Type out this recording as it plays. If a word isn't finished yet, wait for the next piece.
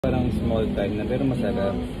Parang small time na pero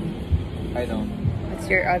masarap. I know. What's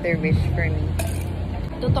your other wish for me?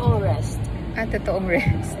 Totoong rest. Totoong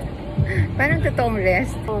rest. Parang totoong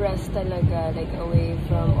rest. Rest talaga, like away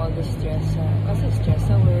from all the stress. Kasi stress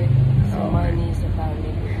sa work, sa money, sa family.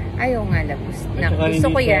 Ayaw nga labos. Gusto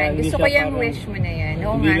ko yan. Gusto ko yung wish mo na yan.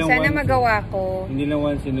 Oo nga, sana magawa ko. Hindi lang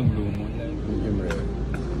once in a blue moon. Like, medium rare.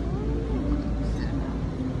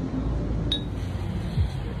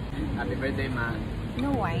 Happy birthday, Ma.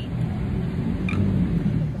 No wine.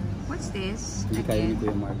 What's this? Hindi kayo ni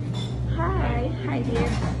Kuya Mark. Hi. Hi, dear.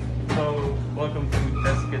 So, welcome to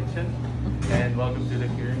Test Kitchen and welcome to the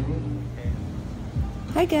curing room.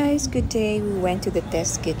 Hi guys, good day. We went to the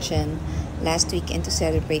Test Kitchen last weekend to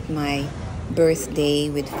celebrate my birthday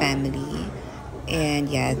with family. And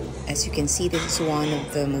yeah, as you can see, this is one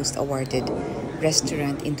of the most awarded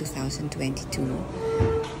restaurant in 2022.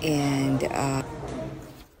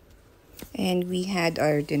 And we had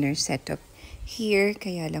our dinner set up here.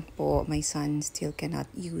 Kaya lang po, my son still cannot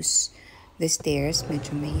use the stairs.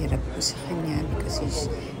 Medyo mahirap po sa kanya because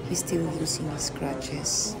he's still using his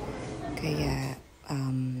crutches. Kaya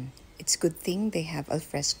it's good thing they have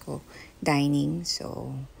alfresco dining.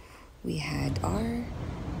 So we had our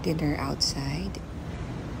dinner outside.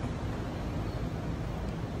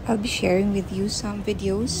 I'll be sharing with you some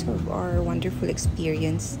videos of our wonderful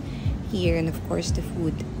experience here, and of course the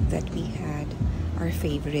food that we had, our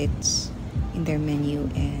favorites in their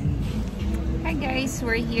menu. And hi guys,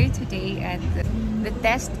 we're here today at the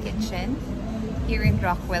Test Kitchen here in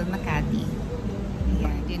Rockwell, Makati.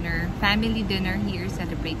 Yeah, dinner, family dinner here,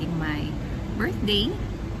 celebrating my birthday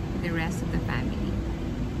with the rest of the family.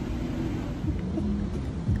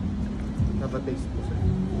 Dapat taste po sir.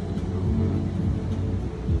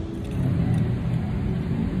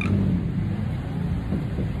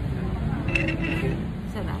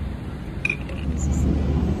 Sarap. This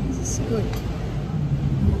is good.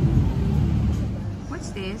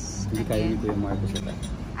 What's this? Hindi kayo ni Kuya Mark sa tayo.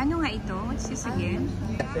 Ano nga ito? What's this again?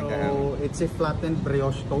 So, it's a flattened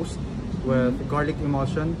brioche toast with garlic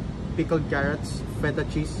emulsion, pickled carrots, feta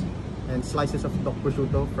cheese, and slices of dog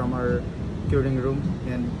prosciutto from our curing room,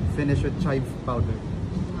 and finished with chive powder.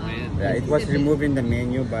 Yeah, it was removed in the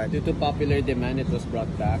menu, but due to popular demand, it was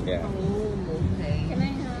brought back. yeah. Oh, okay. Can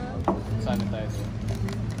I have? Sanitizer.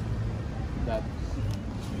 That.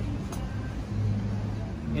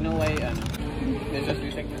 In a way, they just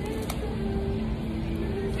recycle.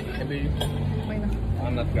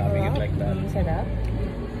 I'm not grabbing it like that. Sarap.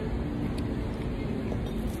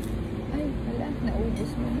 Ay, wala.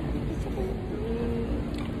 Naubos mo na.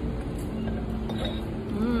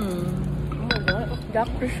 Oh my God. Duck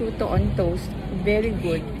prosciutto on toast. Very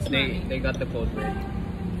good. They got the cold bread.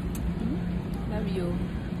 Love you.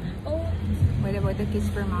 Oh. What about the kiss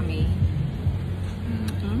for mommy?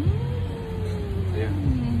 Yeah.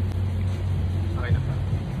 Okay na pa.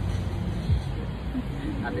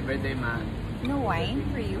 Happy birthday, Ma. No wine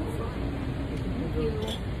for you? Thank you.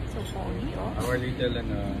 So foggy, oh. Our little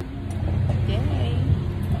Yay.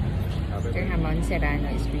 Mr. Hamon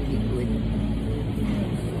Serrano is really good.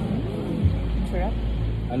 Sarap.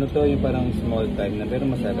 ano to, yung parang small time na pero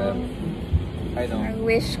masarap. I know. Ang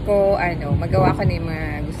wish ko, magawa ko na yung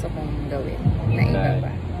mga gusto kong gawin na iba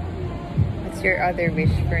pa. What's your other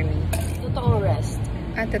wish for me? Totoong rest.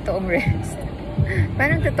 Totoong rest.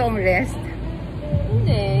 Parang totoong rest.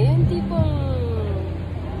 Hindi, yung tipong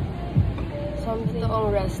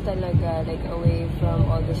totoong rest talaga, like away from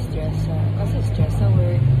all the stress. Kasi stress sa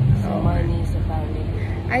work, sa money, sa family.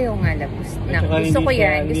 Ayaw nga labos. Gusto ko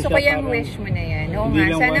yan. Gusto ko yung wish mo na yan. Oo nga,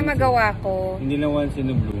 sana magawa ko. Hindi lang once in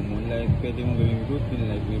a blue moon. Like, pwede mong gawing routine.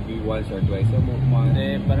 Like, maybe once or twice a month.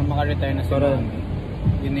 Parang maka-retire na si Mami.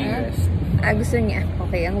 Yun na yung rest. Gusto niya.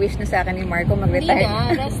 Okay, ang wish na sa akin ni Marco, mag-retire.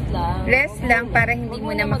 Hindi na, rest lang. Rest lang para hindi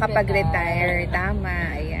mo na makapag-retire.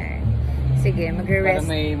 Tama, ayan. Sige, magre-rest.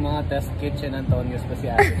 Para may mga test kitchen Antonios pa si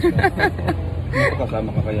Alex. Hindi ko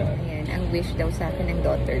kasama ka kaya. Ayan, ang wish daw sa akin ng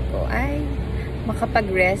daughter ko ay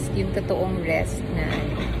makapag-rest, yung totoong rest na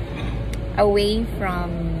away from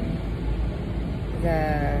the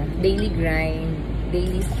daily grind,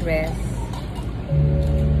 daily stress.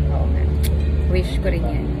 Oo nga. Wish ko rin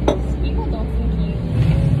yan.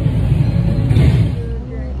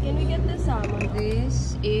 Can we get the salmon?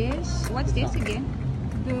 This is, what's this again?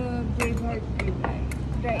 The Braveheart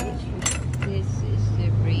dry aged fruit. This is the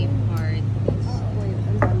Braveheart. Wait,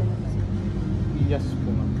 ang dami naman. Yes po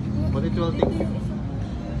ma'am. But it will take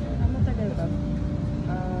Matagal ba?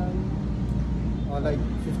 like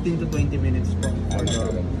 15 to 20 minutes po for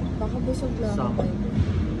the Baka busog lang. salmon.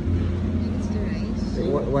 It's the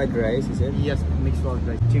rice. White rice, is it? Yes, mixed wild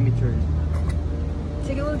rice, chimichurri.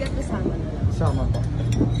 Sige, we'll get the salmon na lang. Salmon po.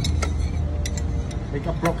 Like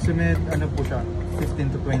approximate, ano po siya,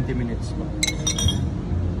 15 to 20 minutes po.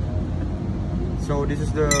 So this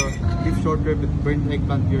is the beef short rib with burnt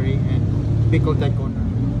eggplant puree and pickled daikon.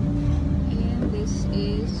 And this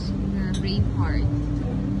is the brain heart.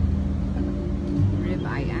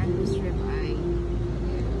 Ribeye, Angus ribeye.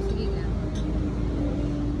 Sige nga.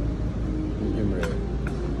 Medium rare.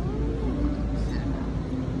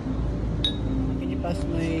 Can you pass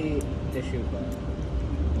my tissue ba?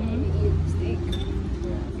 Steak.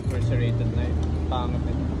 Incarcerated na yun. Pangit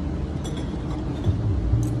na yun.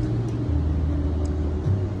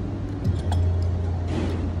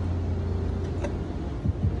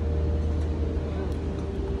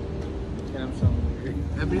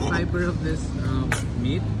 Every fiber of this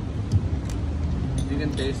meat, you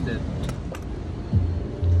can taste it.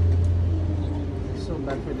 So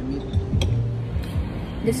bad for the meat.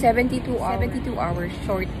 The 72-hour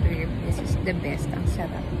short rib. This is the best. Ang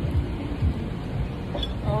sarap.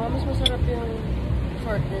 Oo, mas masarap yung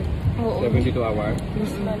short rib. Oo. 72 hour.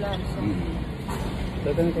 Mas malasa.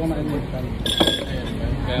 Dati ko kumain ng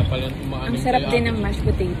kaya pala Ang kumaanin sarap din ng mashed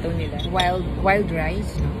potato nila. Wild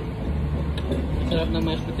rice. No? Sarap ng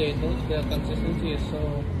mashed potatoes. The consistency is so...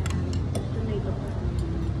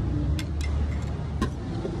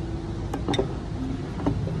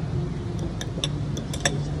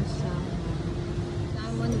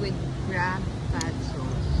 Salmon with crab fat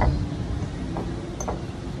sauce.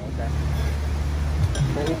 Okay.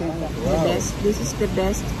 The best. This is the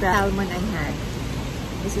best salmon I had.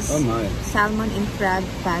 This is Oh my. salmon in crab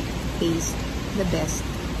fat paste. The best.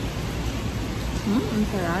 Ang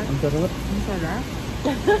sarap. Ang sarap. Ang sarap.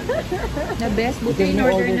 The best. Buti Because in may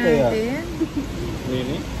order order kaya. natin.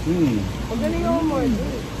 Really? Ang galing ako mo.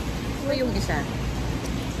 Ito yung isa.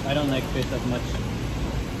 I don't like fish that much.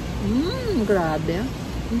 Grabe.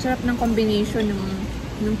 Ang sarap ng combination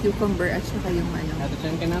ng cucumber at saka yung ano. At the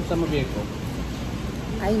same time, sa mabiyeko.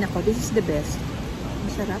 Ay nako, this is the best.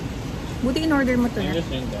 Ang sarap. Buti in order mo to I na. just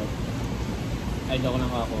drink that. Ay, di ako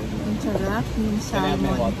nakakaon. Ang sarap yung Can I have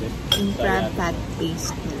my salmon water? in Sorry, crab Ate. fat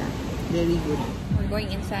paste nila. Very good. We're going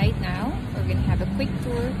inside now. We're gonna have a quick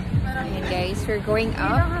tour. And guys, we're going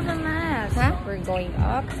up. have a mask. Huh? We're going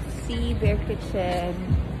up to see their kitchen.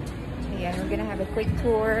 Ayan, we're gonna have a quick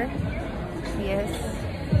tour. Yes.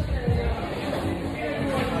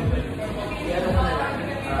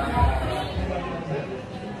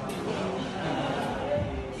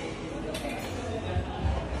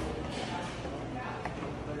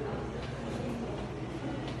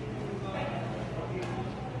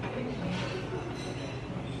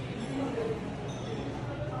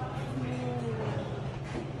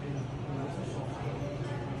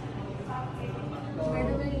 By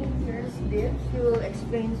the way, first dip, she will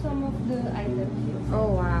explain some of the items here.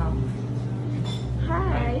 Oh wow.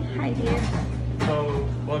 Hi. Hi dear. So,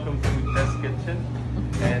 welcome to Test Kitchen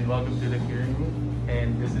and welcome to the curing room.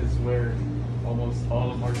 And this is where almost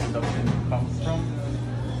all of our production comes from.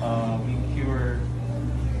 We cure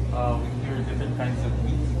different kinds of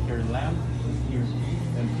meats. We cure lamb, we cure beef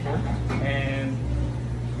and pork, and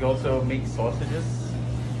we also make sausages.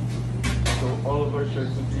 So all of our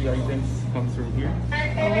charcuterie items comes from here.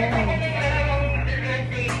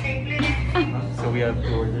 So we have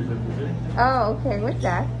 2 orders of dessert. Oh, okay. What's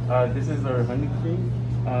that? This is our honey cream.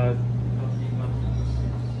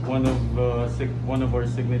 One of our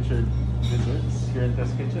signature desserts here in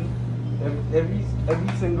Test Kitchen. Every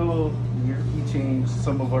single year we change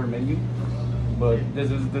some of our menu, but this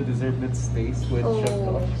is the dessert that stays with Chef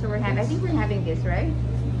Doc. So we're having. I think we're having this, right?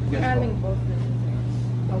 Yes, Having both.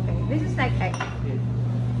 Okay. This is like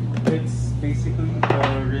it's basically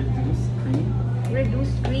reduced cream.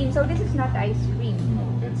 reduced cream. So this is not ice cream.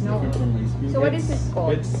 It's No. different from ice cream. So what is this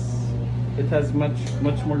called? It has much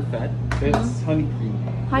more fat. It's honey cream.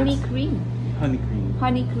 Honey That's cream. honey cream.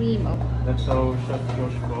 Honey cream. Oh. That's how Chef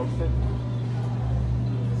Josh calls it.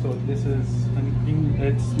 So this is honey cream.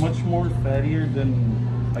 It's much more fattier than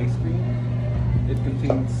ice cream. It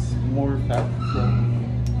contains more fat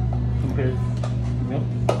compared to milk,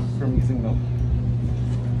 from using milk.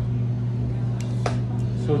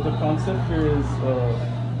 So the concept here is,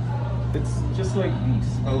 it's just like these,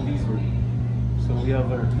 how these work. So we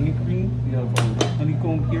have our honey cream, we have our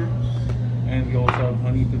honeycomb here, and we also have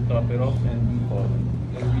honey to top it off and bee pollen.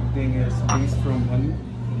 Everything is based from honey.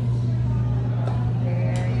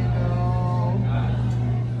 There you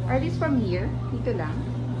go. Are these from here? Dito lang?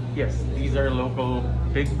 Yes, these are local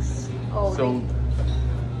pigs. Oh, So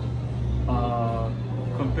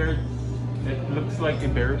compared, it looks like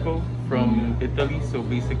Iberico from Italy. So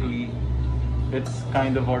basically, it's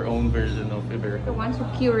kind of our own version of The Iberico. ones who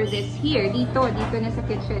cure this here, dito na sa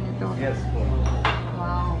kitchen ito. Yes.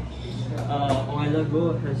 Wow.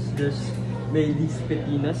 Ongalago has this made these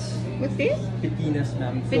petinas. What's this? Petinas,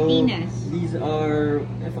 ma'am. Petinas. So, these are,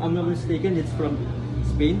 if I'm not mistaken, it's from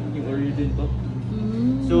Spain, yung origin to.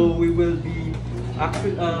 So we will be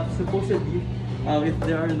actually supposedly if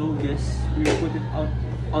there are no guests, we will put it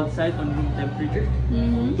outside on room temperature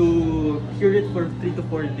to cure it for 3 to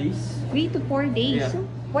 4 days. 3 to 4 days? Yeah.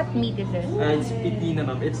 What meat is this? It's pitina,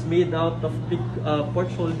 ma'am. It's made out of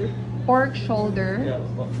pork shoulder. Pork shoulder. Yeah.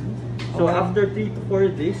 So after 3 to 4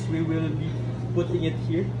 days, we will be putting it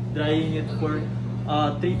here, drying it for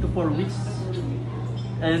 3 to 4 weeks.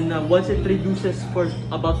 And once it reduces for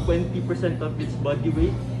about 20% of its body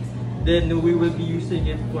weight, then we will be using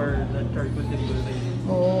it for the charcuterie.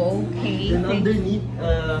 Oh, okay. Then underneath,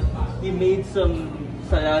 we made some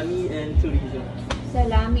salami and chorizo.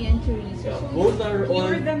 Salami and chorizo. Yeah, both are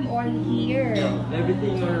Cure all. them all here. Yeah,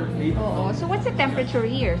 everything are made. Oh, so what's the temperature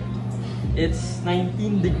here? It's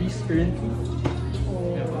 19 degrees currently.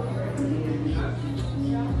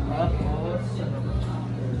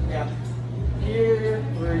 Yeah. Here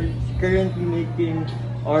we're currently making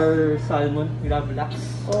our salmon gravlax.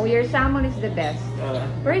 Oh, your salmon is the best.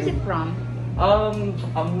 Where is it from?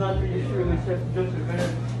 I'm not really sure myself, just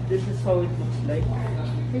this is how it looks like.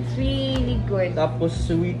 It's really good. Tapos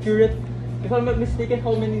we cure it, if I'm not mistaken,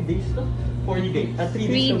 how many days to? 3 days.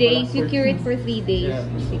 3 days. You cure it for 3 days. Yeah.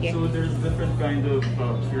 Sige. So there's different kind of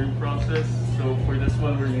curing process. So for this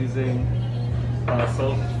one, we're using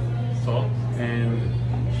salt and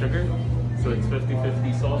sugar. So it's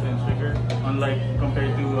 50-50 salt and sugar. Unlike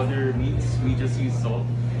compared to other meats, we just use salt.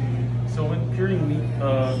 So when curing meat,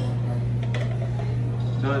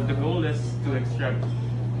 the goal is to extract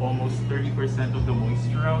almost 30% of the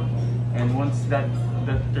moisture out. And once that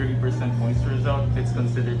 30% moisture is out, it's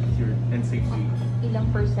considered cured and safe to eat. Ilang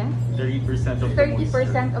percent? 30% of the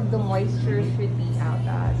 30% of the moisture should be out.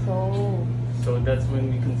 So that's when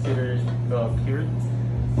we consider it cured.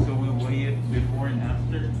 So we weigh it before and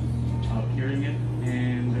after curing it,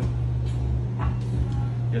 and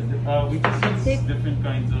we just use different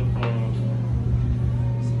kinds of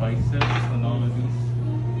spices and all of these.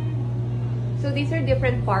 So these are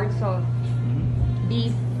different parts of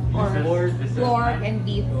beef or pork and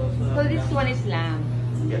beef. So this one is lamb.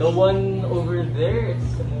 Yes. The one over there,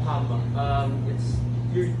 it's muhama. It's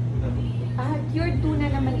cured tuna. Cured tuna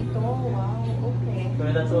naman ito. Wow, okay. So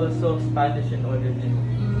that's also Spanish in origin.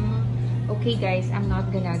 Okay guys, I'm not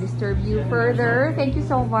gonna disturb you further. Thank you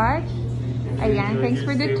so much. Ayan, thanks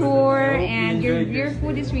for the tour, and your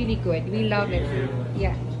food is really good. We love it.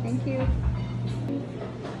 Yeah, thank you.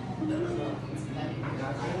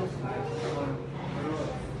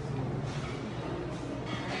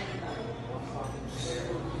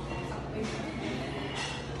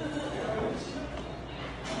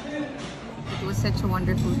 It was such a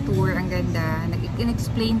wonderful tour. Ang ganda.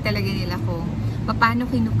 Nag-explain talaga nila kung paano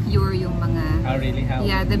kinukure yung mga really? How?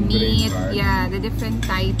 yeah, the meat, yeah, the different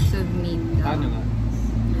types of meat. Paano nga?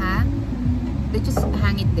 Huh? They just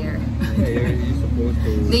hang it there. Yeah, you're supposed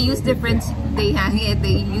to. They use different, they hang it,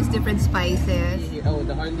 they use different spices. Oh,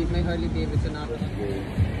 may Harley Davidson ako.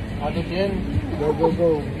 Auto yan. Go.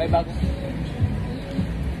 May bago.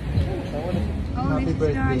 Oh, Happy this is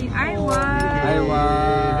birthday. Darling. Ay, wow! Ay,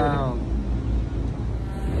 wow!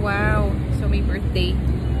 Wow! So, may birthday.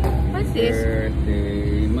 What's this?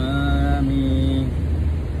 Birthday, mommy.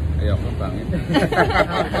 Ayoko, pangit.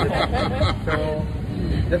 So,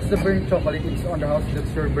 that's the burnt chocolate. It's on the house. That's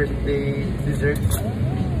your birthday dessert.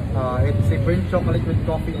 It's a burnt chocolate with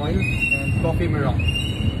coffee oil and coffee Morocco.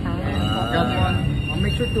 That one.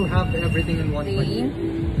 Make sure to have everything in one plate.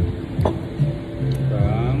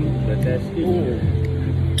 From the test kitchen.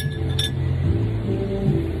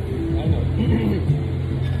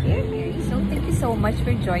 So, thank you so much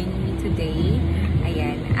for joining me today.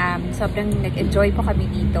 Ayan, sobrang nag-enjoy po kami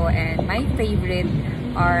dito, and my favorite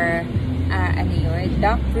are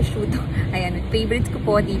duck prosciutto. Ayan, favorites ko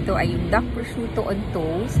po dito ay yung duck prosciutto on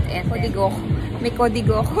toast and codigo. May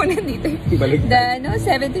codigo ako nandito. The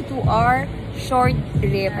 72-hour short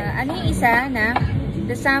rib. Ano yung isa na?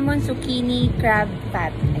 The salmon zucchini crab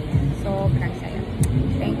fat. Ayan, sobrang saya.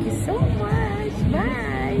 Thank you so much.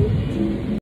 Bye!